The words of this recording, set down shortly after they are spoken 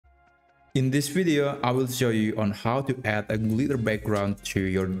In this video, I will show you on how to add a glitter background to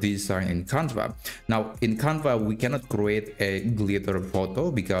your design in Canva. Now, in Canva, we cannot create a glitter photo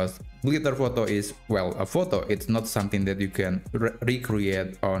because glitter photo is, well, a photo. It's not something that you can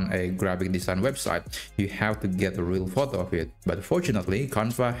recreate on a graphic design website. You have to get a real photo of it. But fortunately,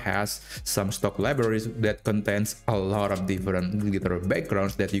 Canva has some stock libraries that contains a lot of different glitter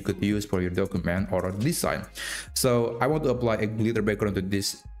backgrounds that you could use for your document or design. So I want to apply a glitter background to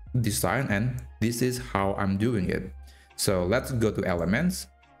this design, and this is how I'm doing it. So let's go to elements,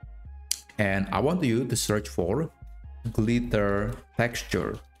 and I want you to search for glitter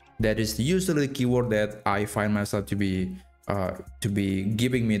texture. That is usually the keyword that I find myself to be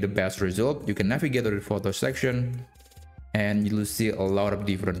giving me the best result. You can navigate to the photo section and you'll see a lot of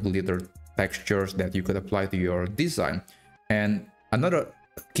different glitter textures that you could apply to your design. And another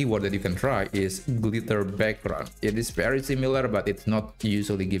keyword that you can try is glitter background. It is very similar, but it's not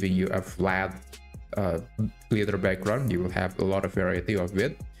usually giving you a flat glitter background. You will have a lot of variety of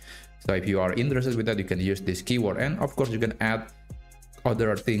it. So if you are interested with that, you can use this keyword. And of course, you can add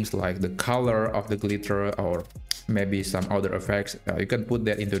other things like the color of the glitter or maybe some other effects. You can put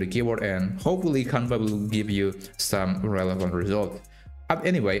that into the keyword, and hopefully Canva will give you some relevant result. But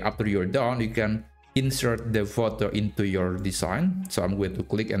anyway, after you're done, you can insert the photo into your design. So I'm going to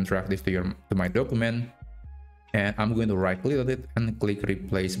click and drag this to my document, and I'm going to right click on it and click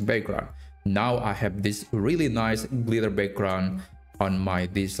replace background. Now I have this really nice glitter background on my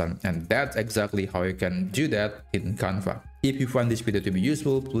design, and that's exactly how you can do that in Canva. If you find this video to be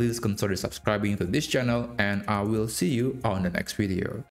useful, please consider subscribing to this channel, and I will see you on the next video.